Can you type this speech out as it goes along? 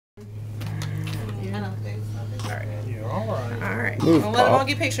right. Move, I'll let them Pop. all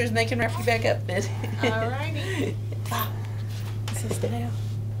get pictures and they can wrap you back up then. Alrighty. Sit down.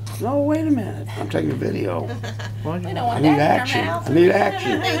 No, wait a minute. I'm taking a video. We don't I want need that action. in our mouth. I need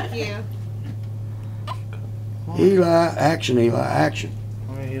action. Thank you. Eli, action, Eli, action.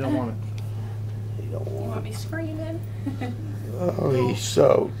 You don't want it. He don't You want want me screaming? Oh, he's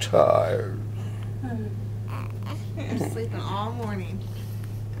so tired. I'm sleeping all morning.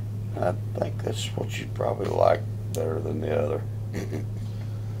 I think that's what you'd probably like better than the other. Yeah,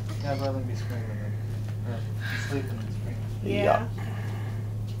 I'd rather be screaming than sleeping and screaming. Yeah.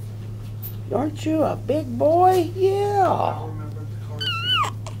 Aren't you a big boy? I Yeah. remember the car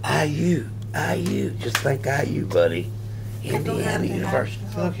seat. IU. Just think IU, buddy. Indiana University.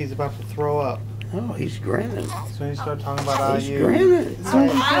 Look, he's about to throw up. Oh, he's grinning. As soon as you start talking about He's IU. grinning.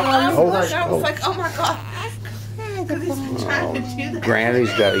 I was Oh. like, oh my God. Because he's been trying to do that. Granny's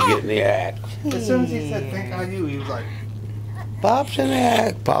got to get in the act. As soon as he said think IU, he was like, Pop's in the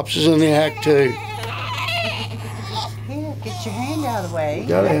act. Pops is in the act too. Here, get your hand out of the way. You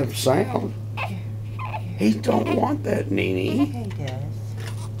gotta have sound. He don't want that, Nene. He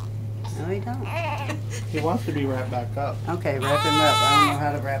does. No, he don't. he wants to be wrapped back up. Okay, wrap him up. I don't know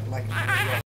how to wrap like a